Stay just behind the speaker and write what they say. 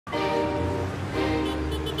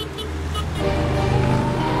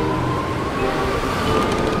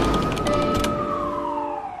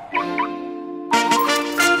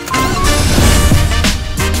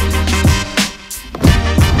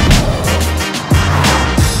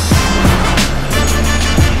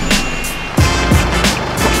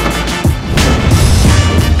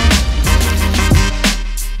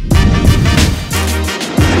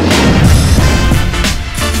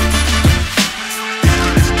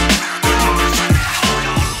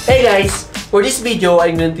Hey guys! For this video,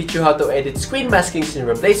 I'm going to teach you how to edit screen masking scene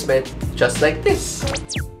replacement just like this.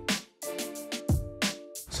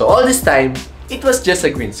 So all this time, it was just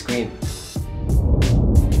a green screen.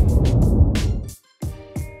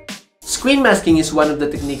 Screen masking is one of the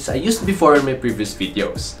techniques I used before in my previous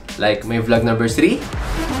videos, like my vlog number 3,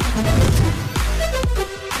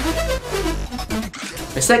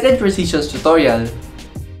 my second transitions tutorial,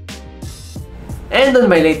 and on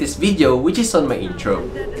my latest video, which is on my intro.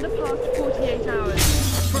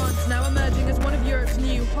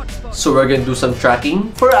 So we're gonna do some tracking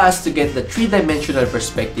for us to get the 3-dimensional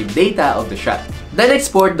perspective data of the shot. Then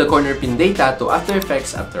export the corner pin data to After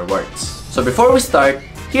Effects afterwards. So before we start,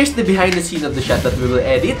 here's the behind the scene of the shot that we will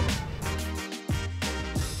edit.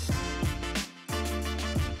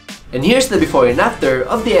 And here's the before and after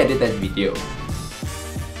of the edited video.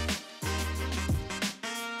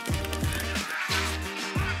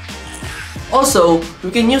 Also,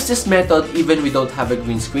 we can use this method even we don't have a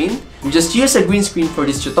green screen. We just use a green screen for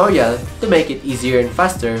this tutorial to make it easier and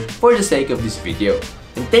faster for the sake of this video.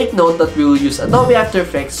 And take note that we will use Adobe After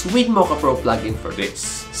Effects with MOCHA Pro plugin for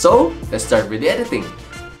this. So, let's start with the editing.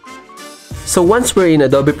 So once we're in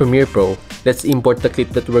Adobe Premiere Pro, let's import the clip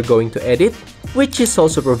that we're going to edit, which is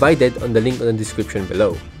also provided on the link on the description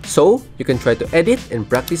below. So, you can try to edit and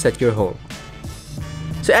practice at your home.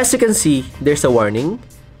 So as you can see, there's a warning,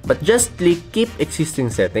 but just click Keep Existing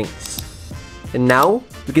Settings. And now,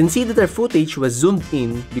 we can see that our footage was zoomed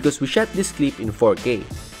in because we shot this clip in 4K,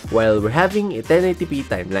 while we're having a 1080p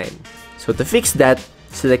timeline. So to fix that,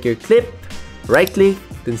 select your clip, right-click,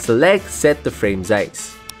 then select Set to Frame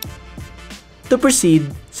Size. To proceed,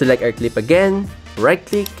 select our clip again,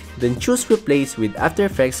 right-click, then choose Replace with After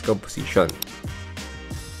Effects Composition.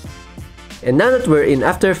 And now that we're in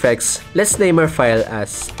After Effects, let's name our file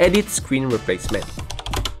as Edit Screen Replacement.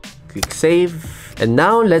 Click Save, and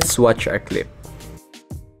now let's watch our clip.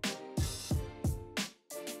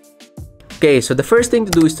 Okay, so the first thing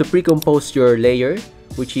to do is to pre-compose your layer,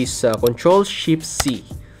 which is Ctrl-Shift-C.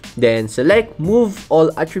 Then select Move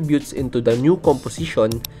All Attributes into the new composition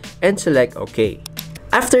and select OK.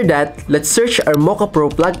 After that, let's search our MOCHA Pro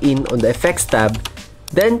plugin on the Effects tab,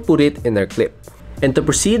 then put it in our clip. And to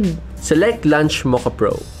proceed, select Launch MOCHA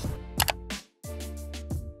Pro.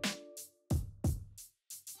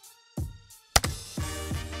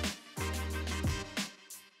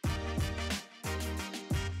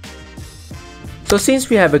 So since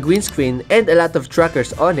we have a green screen and a lot of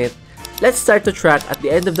trackers on it, let's start to track at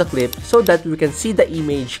the end of the clip so that we can see the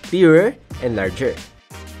image clearer and larger.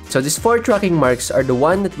 So these 4 tracking marks are the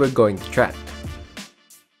one that we're going to track.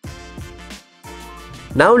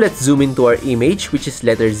 Now let's zoom into our image, which is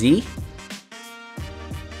letter Z,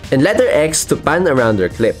 and letter X to pan around our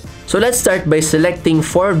clip. So let's start by selecting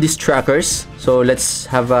 4 of these trackers. So let's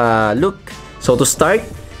have a look. So to start,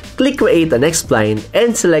 click Create an X-Spline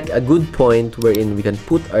and select a good point wherein we can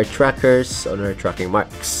put our trackers on our tracking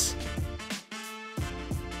marks.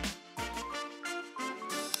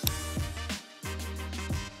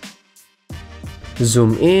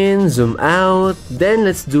 Zoom in, zoom out, then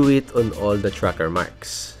let's do it on all the tracker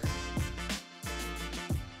marks.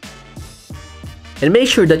 And make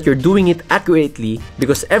sure that you're doing it accurately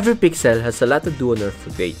because every pixel has a lot to do on our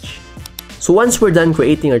footage. So once we're done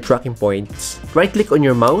creating our tracking points, right-click on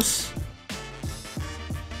your mouse,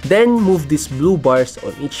 then move these blue bars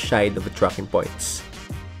on each side of the tracking points.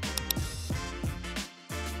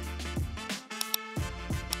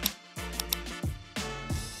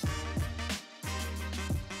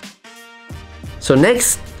 So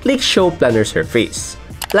next, click Show Planar Surface.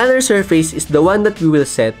 Planar Surface is the one that we will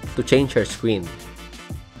set to change our screen.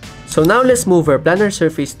 So now let's move our Planar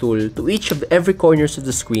Surface tool to each of every corners of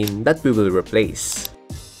the screen that we will replace.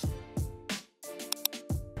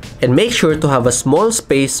 And make sure to have a small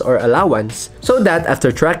space or allowance so that after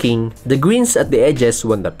tracking, the greens at the edges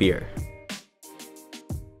won't appear.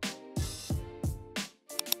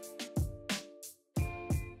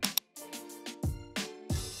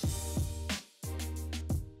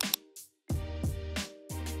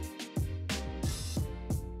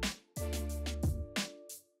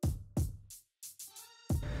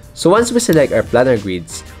 So once we select our planar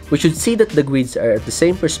grids, we should see that the grids are at the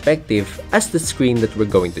same perspective as the screen that we're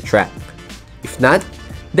going to track. If not,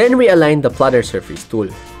 then realign the planar surface tool.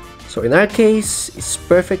 So in our case, it's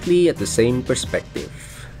perfectly at the same perspective.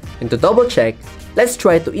 And to double check, let's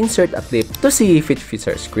try to insert a clip to see if it fits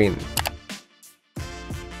our screen.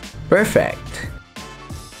 Perfect!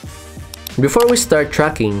 Before we start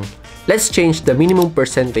tracking, let's change the minimum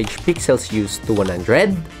percentage pixels used to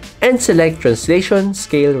 100 and select Translation,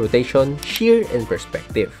 Scale, Rotation, Shear, and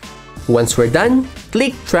Perspective. Once we're done,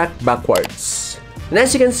 click track backwards. And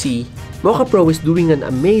as you can see, MOCHA Pro is doing an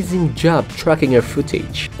amazing job tracking our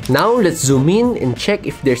footage. Now let's zoom in and check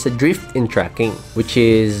if there's a drift in tracking, which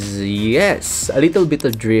is, yes, a little bit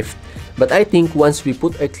of drift, but I think once we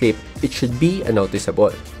put a clip, it should be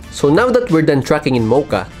noticeable. So now that we're done tracking in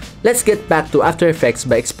MOCHA, let's get back to After Effects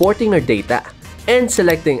by exporting our data and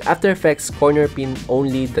selecting After Effects corner pin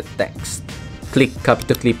only the text. Click copy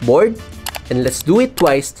to clipboard and let's do it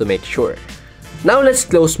twice to make sure. Now let's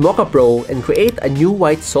close MOCHA Pro and create a new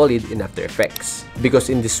white solid in After Effects. Because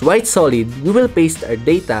in this white solid, we will paste our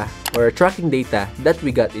data or our tracking data that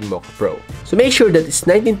we got in MOCHA Pro. So make sure that it's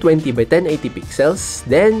 1920 by 1080 pixels,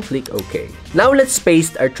 then click OK. Now let's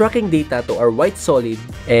paste our tracking data to our white solid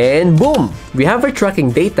and boom! We have our tracking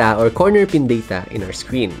data or corner pin data in our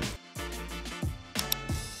screen.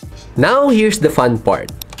 Now here's the fun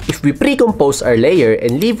part. If we pre-compose our layer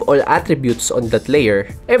and leave all attributes on that layer,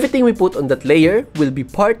 everything we put on that layer will be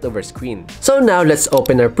part of our screen. So now let's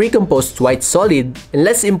open our pre-composed white solid and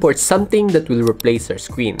let's import something that will replace our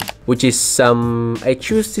screen, which is I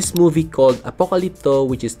choose this movie called Apocalypto,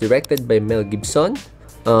 which is directed by Mel Gibson.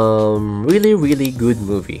 Really good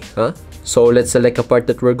movie, huh? So let's select a part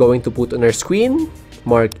that we're going to put on our screen,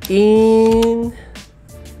 mark in,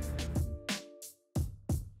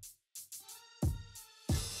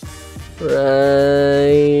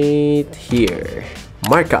 right here.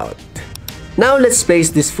 Mark out. Now let's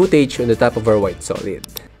place this footage on the top of our white solid.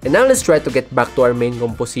 And now let's try to get back to our main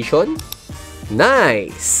composition.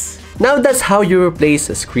 Nice! Now that's how you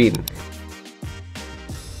replace a screen.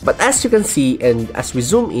 But as you can see and as we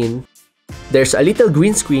zoom in, there's a little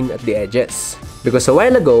green screen at the edges. Because a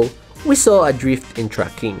while ago, we saw a drift in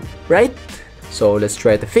tracking, right? So let's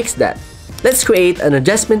try to fix that. Let's create an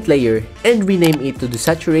adjustment layer and rename it to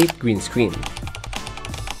Desaturate Green Screen.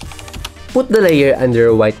 Put the layer under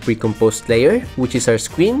a white pre-composed layer, which is our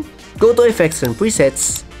screen. Go to Effects and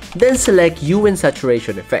Presets, then select Hue and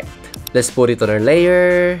Saturation Effect. Let's put it on our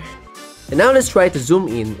layer. And now let's try to zoom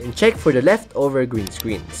in and check for the leftover green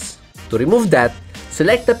screens. To remove that,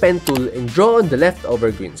 select the pen tool and draw on the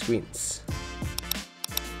leftover green screens.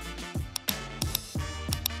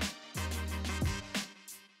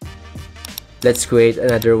 Let's create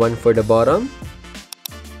another one for the bottom.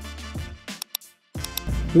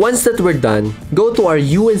 Once that we're done, go to our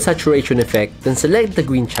Hue and Saturation Effect, then select the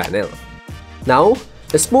green channel. Now,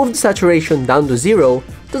 let's move the saturation down to 0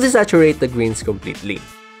 to desaturate the greens completely.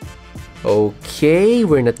 Okay,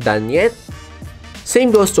 we're not done yet.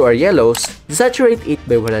 Same goes to our yellows, desaturate it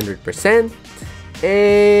by 100%,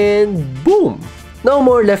 and boom! No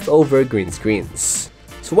more leftover green screens.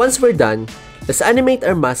 So once we're done, let's animate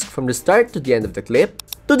our mask from the start to the end of the clip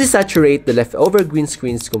to desaturate the leftover green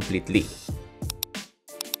screens completely.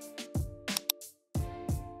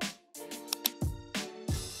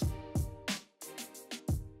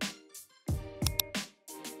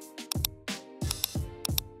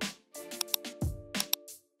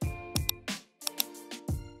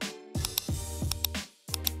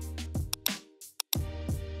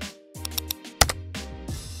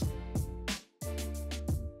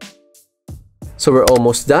 So we're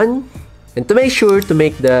almost done. And to make sure to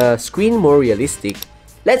make the screen more realistic,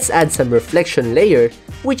 let's add some reflection layer,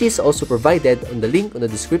 which is also provided on the link on the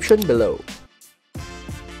description below.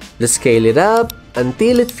 Let's scale it up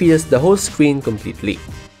until it fills the whole screen completely.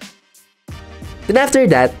 Then after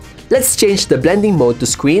that, let's change the blending mode to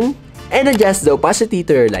screen and adjust the opacity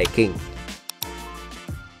to your liking.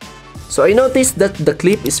 So I noticed that the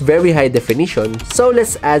clip is very high definition, so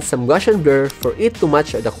let's add some Gaussian blur for it to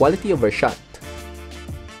match the quality of our shot.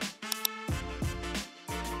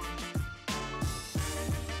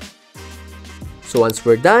 So once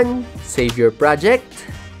we're done, save your project,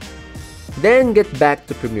 then get back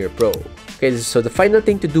to Premiere Pro. Okay, so the final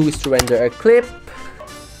thing to do is to render our clip,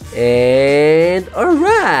 and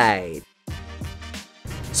alright!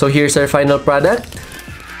 So here's our final product.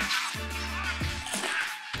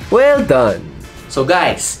 Well done! So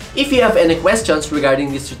guys, if you have any questions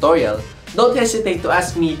regarding this tutorial, don't hesitate to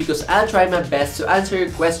ask me because I'll try my best to answer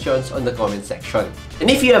your questions on the comment section. And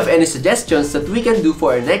if you have any suggestions that we can do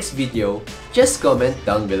for our next video, just comment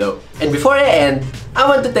down below. And before I end, I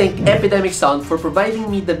want to thank Epidemic Sound for providing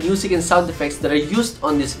me the music and sound effects that are used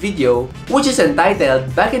on this video, which is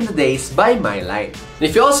entitled Back in the Days by My Life. And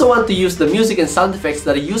if you also want to use the music and sound effects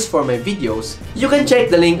that I use for my videos, you can check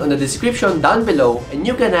the link on the description down below and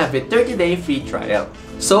you can have a 30-day free trial.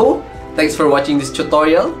 So, thanks for watching this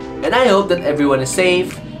tutorial, and I hope that everyone is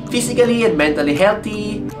safe, physically and mentally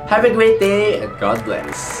healthy. Have a great day and God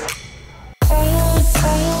bless.